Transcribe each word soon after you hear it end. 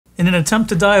In an attempt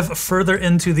to dive further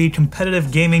into the competitive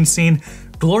gaming scene,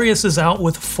 Glorious is out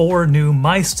with 4 new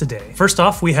mice today. First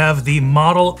off, we have the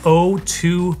Model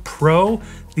O2 Pro,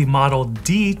 the Model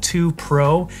D2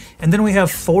 Pro, and then we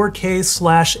have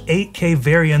 4K/8K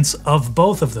variants of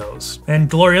both of those. And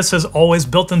Glorious has always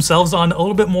built themselves on a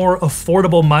little bit more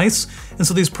affordable mice, and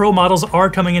so these Pro models are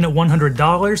coming in at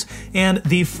 $100, and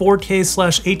the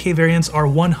 4K/8K variants are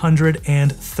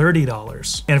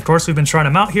 $130. And of course, we've been trying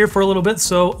them out here for a little bit,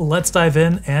 so let's dive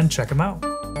in and check them out.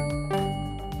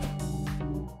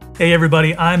 Hey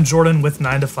everybody, I'm Jordan with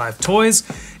 9 to 5 Toys,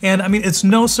 and I mean, it's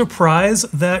no surprise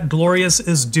that Glorious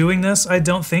is doing this, I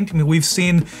don't think. I mean, we've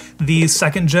seen the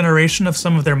 2nd generation of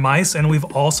some of their mice, and we've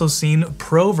also seen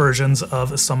Pro versions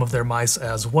of some of their mice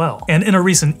as well. And in a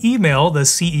recent email, the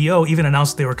CEO even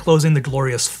announced they were closing the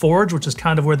Glorious Forge, which is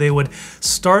kind of where they would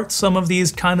start some of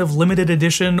these kind of limited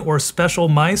edition or special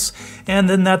mice, and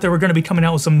then that they were going to be coming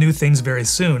out with some new things very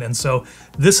soon. And so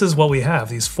this is what we have,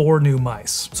 these 4 new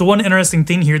mice. So one interesting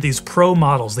thing here, these Pro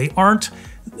models, they aren't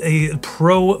a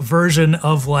Pro version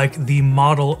of like the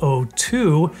Model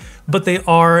O2, but they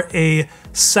are a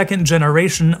 2nd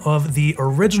generation of the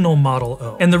original Model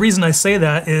O. And the reason I say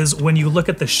that is when you look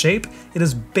at the shape, it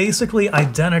is basically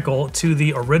identical to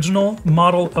the original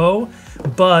Model O,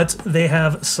 but they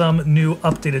have some new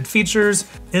updated features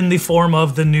in the form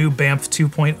of the new BAMF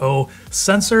 2.0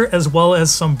 sensor, as well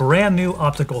as some brand new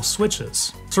optical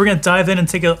switches. So we're gonna dive in and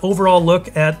take an overall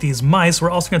look at these mice.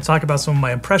 We're also gonna talk about some of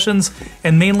my impressions,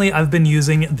 and mainly I've been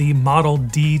using the Model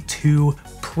D2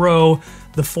 Pro,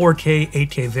 the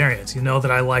 4K/8K variant. You know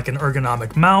that I like an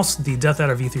ergonomic mouse. The Death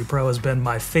Adder V3 Pro has been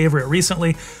my favorite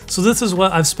recently, so this is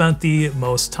what I've spent the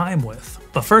most time with.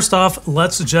 But first off,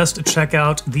 let's just check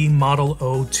out the Model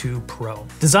O2 Pro.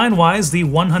 Design-wise, the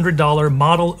 $100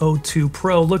 Model O2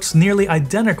 Pro looks nearly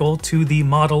identical to the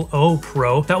Model O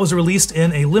Pro that was released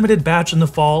in a limited batch in the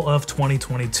fall of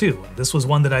 2022. This was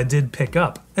one that I did pick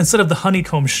up. Instead of the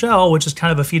honeycomb shell, which is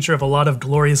kind of a feature of a lot of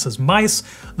Glorious's mice,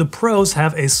 the Pros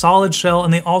have a solid shell,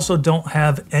 and they also don't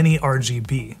have any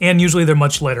RGB. And usually they're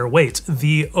much lighter weight.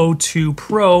 The O2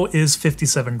 Pro is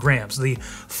 57 grams. The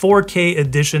 4K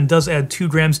edition does add 2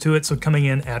 grams to it, so coming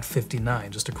in at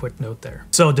 59, just a quick note there.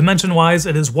 So dimension-wise,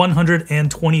 it is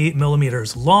 128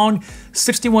 millimeters long,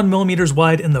 61 millimeters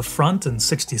wide in the front, and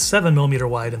 67 millimeter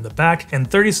wide in the back, and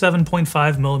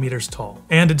 37.5 millimeters tall.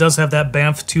 And it does have that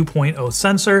BAMF 2.0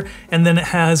 sensor, and then it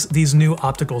has these new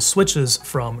optical switches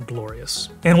from Glorious.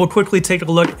 And we'll quickly take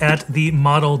a look at the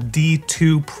Model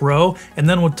D2 Pro, and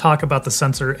then we'll talk about the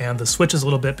sensor and the switches a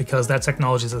little bit, because that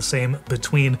technology is the same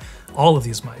between all of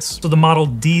these mice. So the Model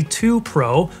D2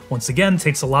 Pro, once again,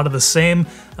 takes a lot of the same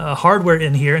hardware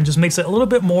in here and just makes it a little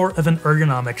bit more of an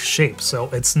ergonomic shape. So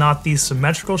it's not the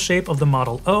symmetrical shape of the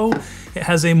Model O. It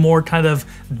has a more kind of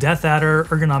Death Adder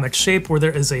ergonomic shape where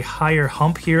there is a higher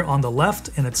hump here on the left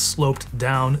and it's sloped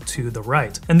down to the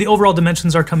right. And the overall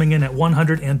dimensions are coming in at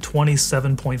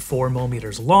 127.4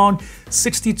 millimeters long,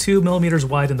 62 millimeters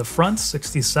wide in the front,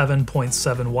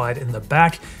 67.7 wide in the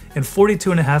back, and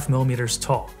 42.5 millimeters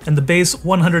tall. And the base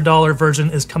 $100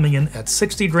 version is coming in at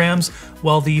 60 grams,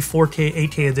 while the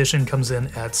 4K/8K edition comes in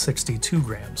at 62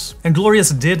 grams. And Glorious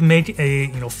did make a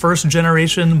 1st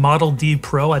generation Model D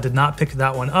Pro. I did not pick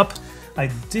that one up. I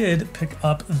did pick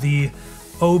up the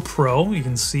O Pro. You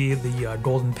can see the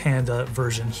Golden Panda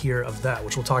version here of that,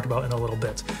 which we'll talk about in a little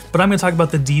bit. But I'm going to talk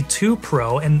about the D2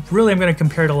 Pro, and really I'm going to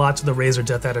compare it a lot to the Razer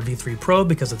Death Adder V3 Pro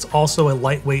because it's also a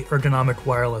lightweight ergonomic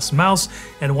wireless mouse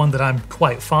and one that I'm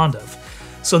quite fond of.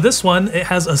 So this one, it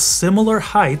has a similar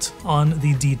height on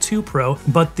the D2 Pro,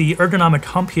 but the ergonomic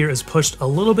hump here is pushed a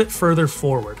little bit further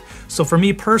forward. So for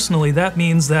me personally, that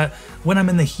means that when I'm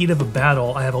in the heat of a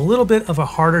battle, I have a little bit of a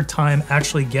harder time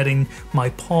actually getting my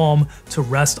palm to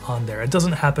rest on there. It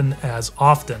doesn't happen as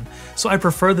often. So I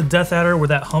prefer the Death Adder where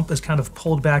that hump is kind of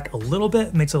pulled back a little bit.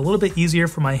 It makes it a little bit easier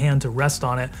for my hand to rest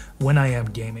on it when I am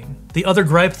gaming. The other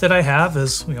gripe that I have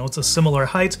is, it's a similar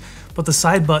height, but the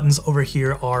side buttons over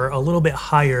here are a little bit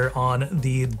higher on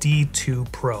the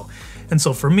D2 Pro. And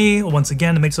so for me, once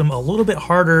again, it makes them a little bit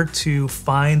harder to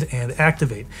find and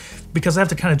activate because I have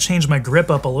to kind of change my grip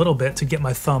up a little bit to get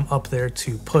my thumb up there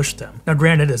to push them. Now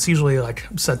granted, it's usually like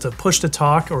set to push to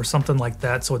talk or something like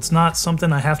that, so it's not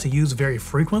something I have to use very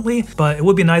frequently, but it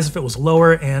would be nice if it was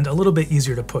lower and a little bit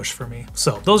easier to push for me.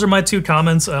 So those are my 2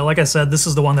 comments. Like I said, this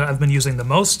is the one that I've been using the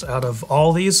most out of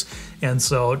all these, and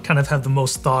so kind of have the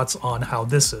most thoughts on how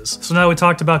this is. So now we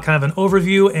talked about kind of an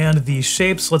overview and the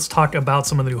shapes, let's talk about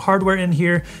some of the new hardware in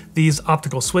here, these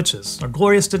optical switches. Now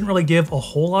Glorious didn't really give a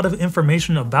whole lot of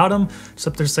information about them,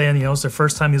 except they're saying, it's their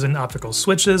first time using optical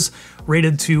switches,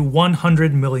 rated to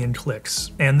 100 million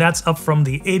clicks. And that's up from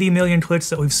the 80 million clicks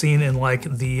that we've seen in like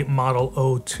the Model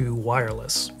O2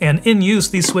 wireless. And in use,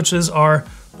 these switches are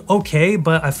okay,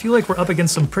 but I feel like we're up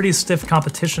against some pretty stiff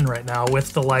competition right now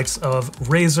with the likes of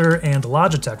Razer and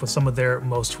Logitech with some of their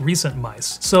most recent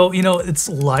mice. So, you know, it's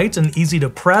light and easy to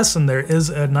press, and there is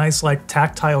a nice like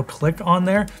tactile click on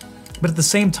there, but at the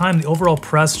same time, the overall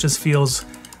press just feels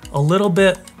a little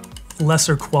bit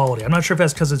lesser quality. I'm not sure if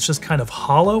that's because it's just kind of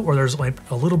hollow or there's like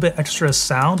a little bit extra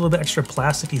sound, a little bit extra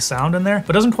plasticky sound in there,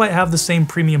 but it doesn't quite have the same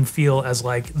premium feel as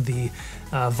like the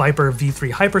Viper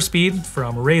V3 Hyperspeed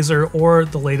from Razer or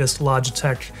the latest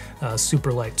Logitech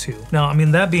Superlight 2. Now, I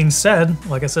mean, that being said,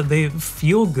 like I said, they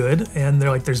feel good, and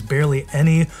they're like there's barely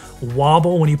any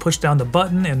wobble when you push down the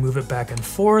button and move it back and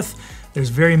forth. There's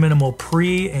very minimal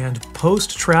pre and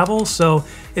post travel, so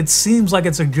it seems like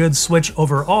it's a good switch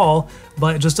overall,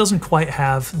 but it just doesn't quite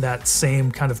have that same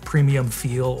kind of premium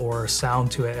feel or sound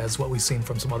to it as what we've seen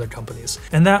from some other companies.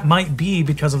 And that might be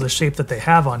because of the shape that they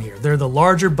have on here. They're the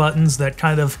larger buttons that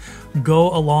kind of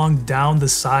go along down the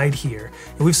side here.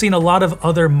 And we've seen a lot of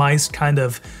other mice kind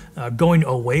of going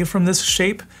away from this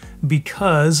shape,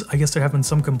 because I guess there have been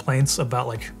some complaints about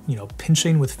like, you know,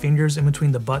 pinching with fingers in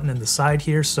between the button and the side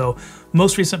here. So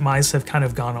most recent mice have kind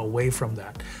of gone away from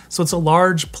that. So it's a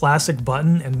large plastic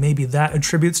button, and maybe that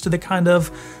attributes to the kind of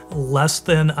less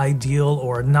than ideal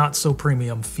or not so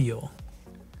premium feel.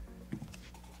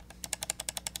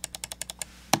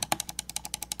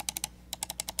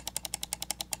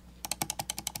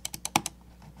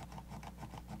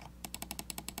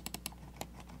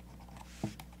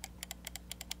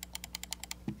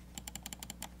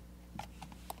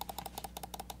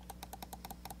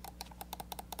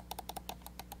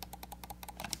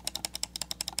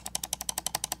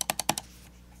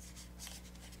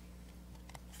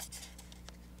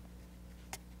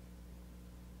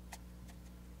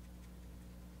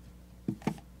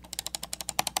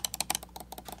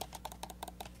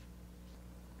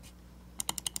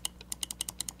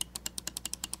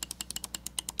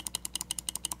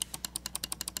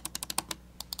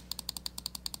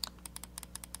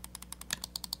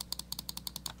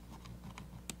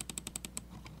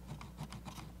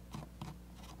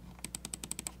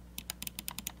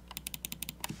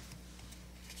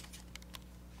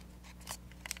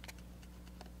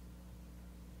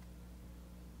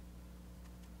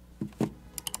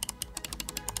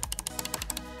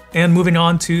 And moving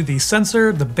on to the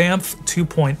sensor, the BAMF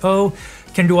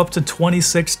 2.0 can go up to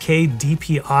 26K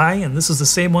DPI, and this is the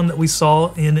same one that we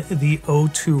saw in the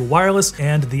O2 wireless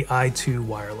and the i2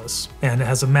 wireless. And it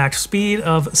has a max speed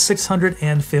of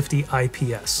 650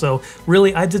 IPS. So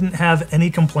really, I didn't have any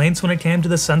complaints when it came to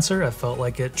the sensor. I felt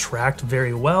like it tracked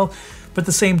very well. But at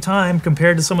the same time,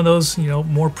 compared to some of those, you know,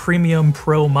 more premium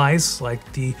pro mice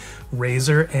like the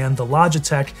Razer and the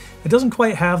Logitech, it doesn't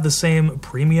quite have the same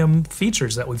premium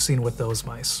features that we've seen with those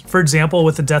mice. For example,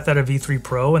 with the Death Adder V3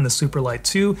 Pro and the Superlight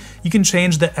 2, you can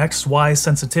change the XY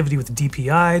sensitivity with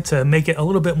DPI to make it a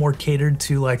little bit more catered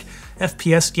to like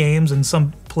FPS games, and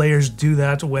some players do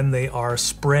that when they are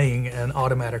spraying an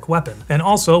automatic weapon. And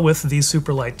also with the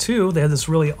Superlight 2, they have this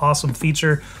really awesome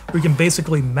feature where you can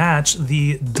basically match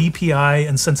the DPI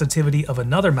and sensitivity of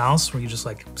another mouse, where you just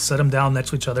like set them down next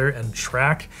to each other and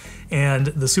track, and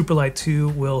the Superlight 2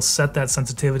 will set that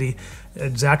sensitivity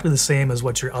exactly the same as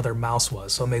what your other mouse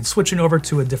was. So it made switching over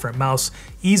to a different mouse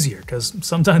easier, because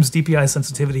sometimes DPI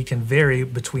sensitivity can vary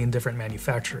between different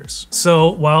manufacturers. So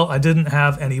while I didn't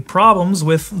have any problems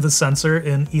with the sensor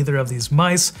in either of these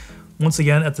mice, once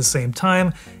again, at the same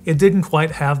time, it didn't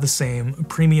quite have the same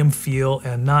premium feel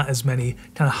and not as many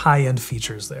kind of high-end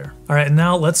features there. All right,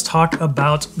 now let's talk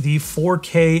about the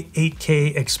 4K,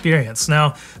 8K experience.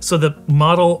 Now, so the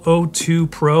Model O2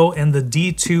 Pro and the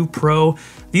D2 Pro,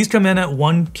 these come in at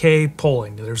 1K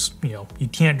polling. There's, you know, you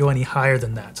can't go any higher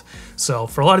than that. So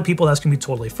for a lot of people, that's gonna be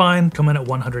totally fine, come in at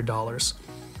 $100.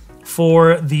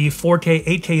 For the 4K,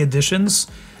 8K editions,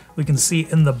 we can see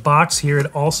in the box here,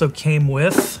 it also came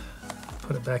with,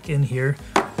 put it back in here,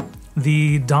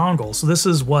 the dongle. So this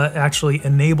is what actually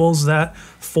enables that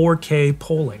 4K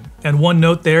polling. And one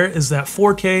note there is that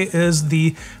 4K is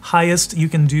the highest you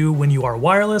can do when you are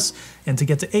wireless, and to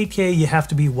get to 8K, you have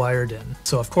to be wired in.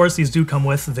 So of course, these do come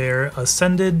with their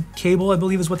Ascended cable, I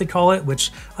believe is what they call it,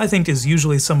 which I think is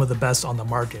usually some of the best on the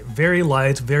market. Very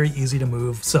light, very easy to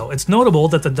move. So it's notable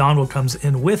that the dongle comes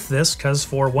in with this, because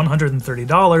for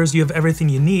 $130, you have everything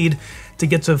you need to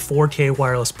get to 4K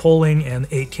wireless polling and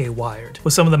 8K wired.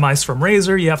 With some of the mice from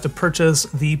Razer, you have to purchase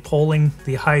the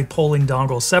high polling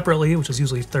dongle separately, which is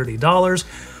usually $30,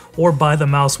 or buy the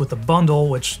mouse with the bundle,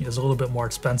 which is a little bit more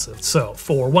expensive. So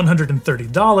for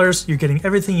 $130, you're getting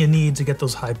everything you need to get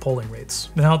those high polling rates.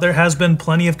 Now, there has been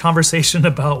plenty of conversation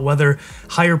about whether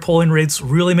higher polling rates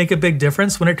really make a big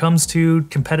difference when it comes to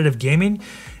competitive gaming.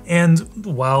 And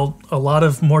while a lot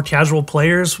of more casual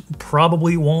players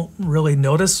probably won't really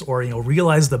notice or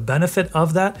realize the benefit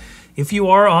of that, if you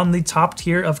are on the top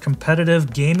tier of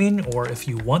competitive gaming, or if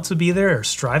you want to be there or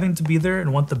striving to be there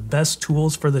and want the best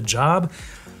tools for the job,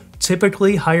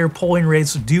 typically higher polling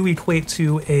rates do equate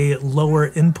to a lower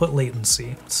input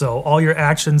latency. So all your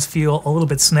actions feel a little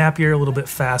bit snappier, a little bit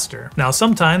faster. Now,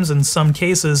 sometimes in some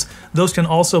cases, those can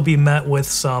also be met with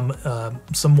some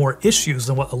more issues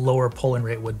than what a lower polling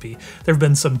rate would be. There have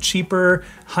been some cheaper,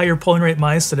 higher polling rate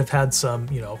mice that have had some,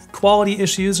 quality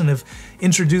issues and have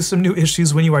introduced some new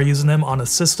issues when you are using them on a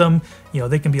system.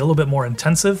 They can be a little bit more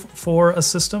intensive for a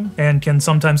system and can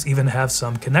sometimes even have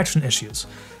some connection issues.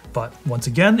 But once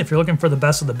again, if you're looking for the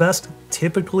best of the best,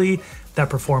 typically that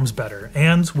performs better.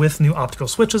 And with new optical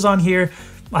switches on here,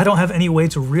 I don't have any way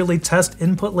to really test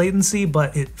input latency,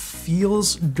 but it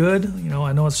feels good.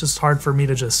 I know it's just hard for me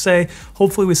to just say.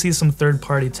 Hopefully we see some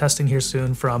third-party testing here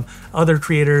soon from other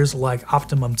creators like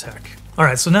Optimum Tech. All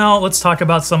right, so now let's talk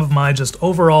about some of my just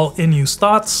overall in-use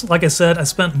thoughts. Like I said, I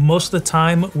spent most of the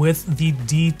time with the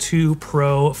D2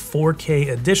 Pro 4K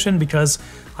edition because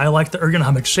I like the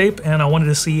ergonomic shape and I wanted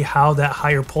to see how that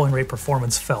higher polling rate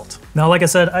performance felt. Now, like I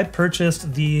said, I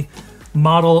purchased the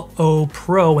Model O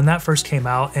Pro when that first came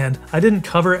out, and I didn't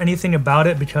cover anything about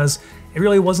it because it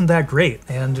really wasn't that great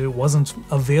and it wasn't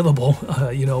available,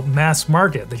 mass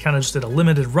market. They kind of just did a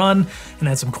limited run and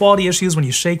had some quality issues when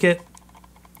you shake it.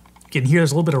 You can hear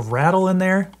there's a little bit of rattle in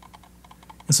there.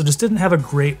 And so just didn't have a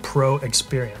great pro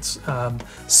experience.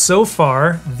 So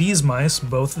far, these mice,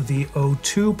 both the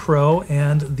O2 Pro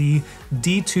and the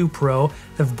D2 Pro,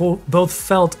 have both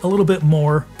felt a little bit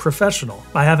more professional.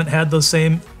 I haven't had those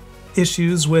same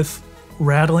issues with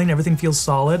rattling. Everything feels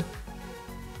solid.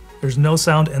 There's no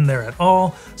sound in there at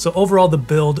all. So overall, the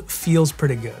build feels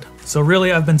pretty good. So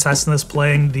really, I've been testing this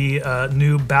playing the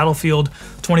new Battlefield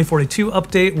 2042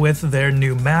 update with their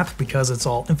new map because it's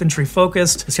all infantry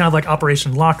focused. It's kind of like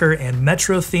Operation Locker and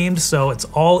Metro themed, so it's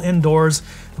all indoors,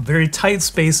 very tight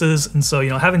spaces, and so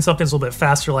having something that's a little bit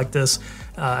faster like this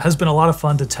has been a lot of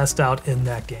fun to test out in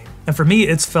that game. And for me,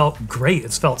 it's felt great.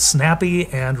 It's felt snappy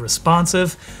and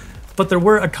responsive. But there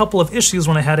were a couple of issues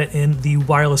when I had it in the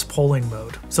wireless polling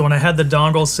mode. So when I had the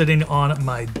dongle sitting on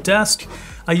my desk,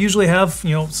 I usually have,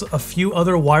 a few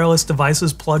other wireless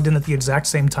devices plugged in at the exact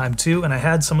same time too, and I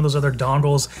had some of those other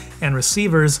dongles and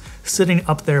receivers sitting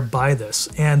up there by this.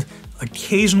 And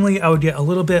occasionally I would get a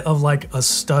little bit of like a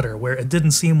stutter where it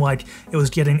didn't seem like it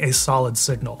was getting a solid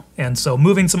signal. And so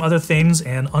moving some other things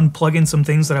and unplugging some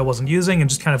things that I wasn't using and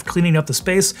just kind of cleaning up the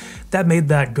space, that made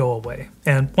that go away.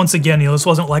 And once again, this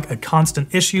wasn't like a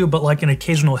constant issue, but like an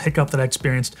occasional hiccup that I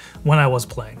experienced when I was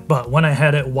playing. But when I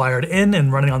had it wired in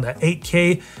and running on that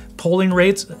 8K polling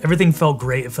rates, everything felt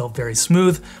great. It felt very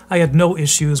smooth. I had no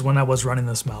issues when I was running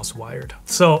this mouse wired.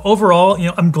 So overall,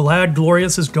 I'm glad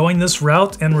Glorious is going this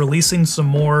route and releasing some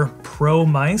more pro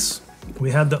mice.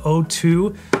 We had the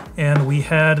O2 and we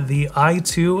had the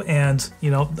I2, and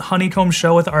the honeycomb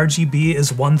shell with RGB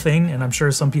is one thing, and I'm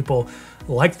sure some people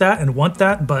like that and want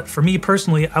that, but for me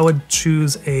personally, I would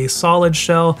choose a solid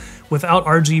shell without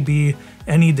RGB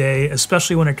any day,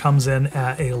 especially when it comes in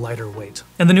at a lighter weight.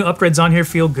 And the new upgrades on here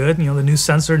feel good. The new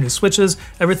sensor, new switches,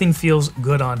 everything feels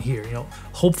good on here.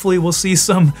 Hopefully we'll see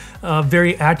some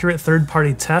very accurate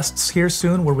third-party tests here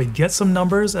soon where we get some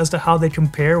numbers as to how they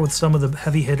compare with some of the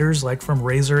heavy hitters like from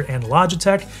Razer and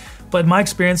Logitech. But in my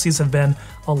experience, these have been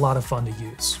a lot of fun to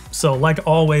use. So like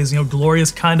always,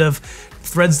 Glorious kind of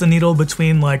threads the needle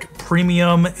between like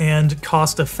premium and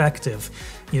cost-effective.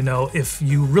 If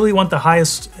you really want the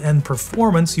highest end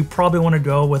performance, you probably want to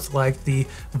go with like the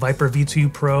Viper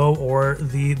V2 Pro or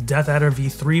the Death Adder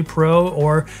V3 Pro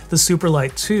or the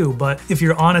Superlight 2. But if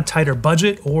you're on a tighter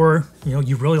budget, or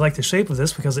you really like the shape of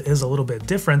this because it is a little bit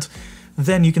different,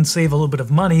 then you can save a little bit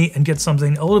of money and get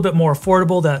something a little bit more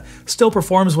affordable that still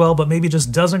performs well, but maybe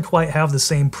just doesn't quite have the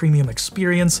same premium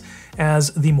experience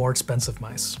as the more expensive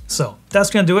mice. So that's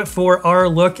gonna do it for our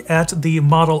look at the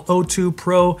Model O2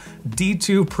 Pro,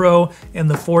 D2 Pro, and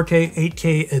the 4K,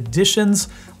 8K editions.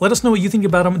 Let us know what you think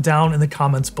about them down in the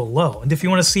comments below. And if you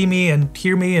want to see me and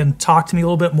hear me and talk to me a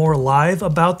little bit more live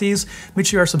about these, make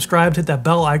sure you are subscribed, hit that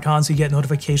bell icon so you get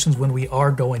notifications when we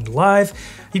are going live.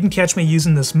 You can catch me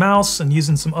using this mouse and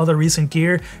using some other recent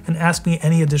gear and ask me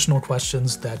any additional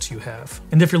questions that you have.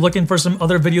 And if you're looking for some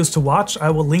other videos to watch,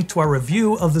 I will link to our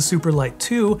review of the Superlight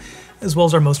 2 as well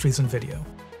as our most recent video.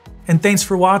 And thanks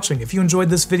for watching. If you enjoyed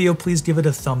this video, please give it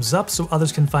a thumbs up so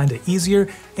others can find it easier,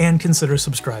 and consider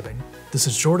subscribing. This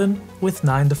is Jordan with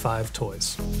 9to5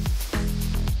 Toys.